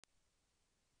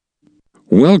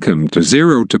Welcome to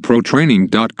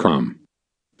ZeroToProTraining.com.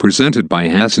 Presented by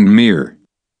Hassan Mir.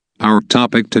 Our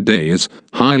topic today is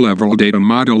High-Level Data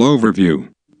Model Overview.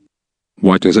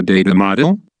 What is a data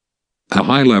model? A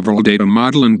high-level data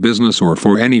model in business or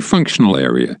for any functional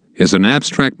area is an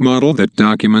abstract model that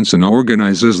documents and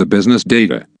organizes the business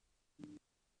data.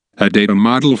 A data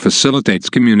model facilitates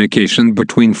communication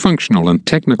between functional and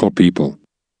technical people.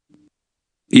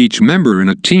 Each member in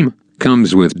a team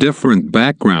comes with different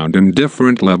background and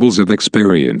different levels of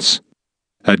experience.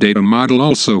 A data model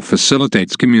also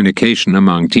facilitates communication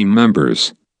among team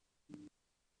members.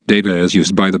 Data is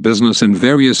used by the business in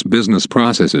various business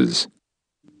processes.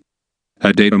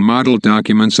 A data model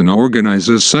documents and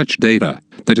organizes such data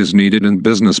that is needed in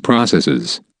business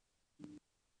processes.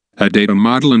 A data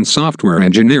model in software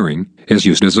engineering is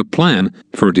used as a plan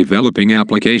for developing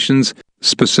applications,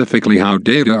 specifically how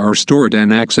data are stored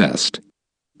and accessed.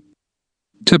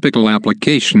 Typical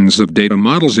applications of data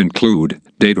models include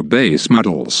database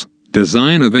models,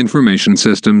 design of information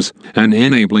systems, and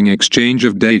enabling exchange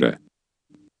of data.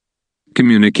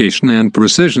 Communication and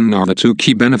precision are the two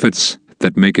key benefits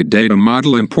that make a data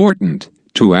model important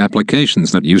to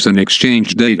applications that use and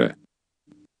exchange data.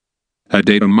 A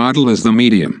data model is the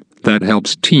medium that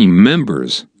helps team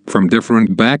members from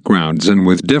different backgrounds and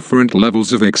with different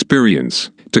levels of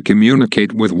experience to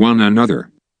communicate with one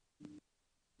another.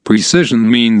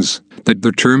 Precision means that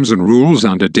the terms and rules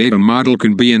on a data model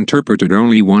can be interpreted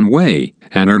only one way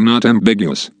and are not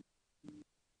ambiguous.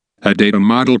 A data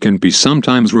model can be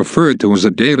sometimes referred to as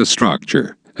a data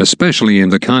structure, especially in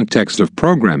the context of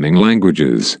programming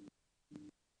languages.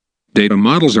 Data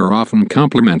models are often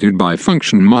complemented by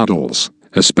function models,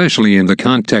 especially in the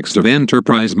context of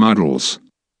enterprise models.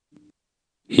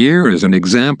 Here is an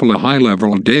example of a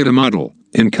high-level data model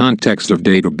in context of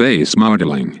database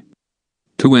modeling.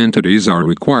 Two entities are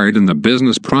required in the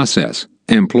business process: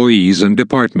 employees and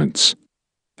departments.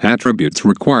 Attributes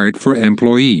required for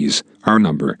employees are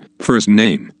number, first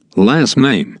name, last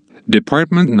name,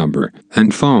 department number,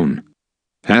 and phone.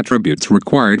 Attributes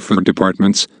required for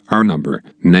departments are number,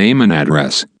 name, and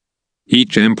address.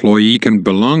 Each employee can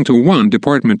belong to one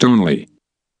department only,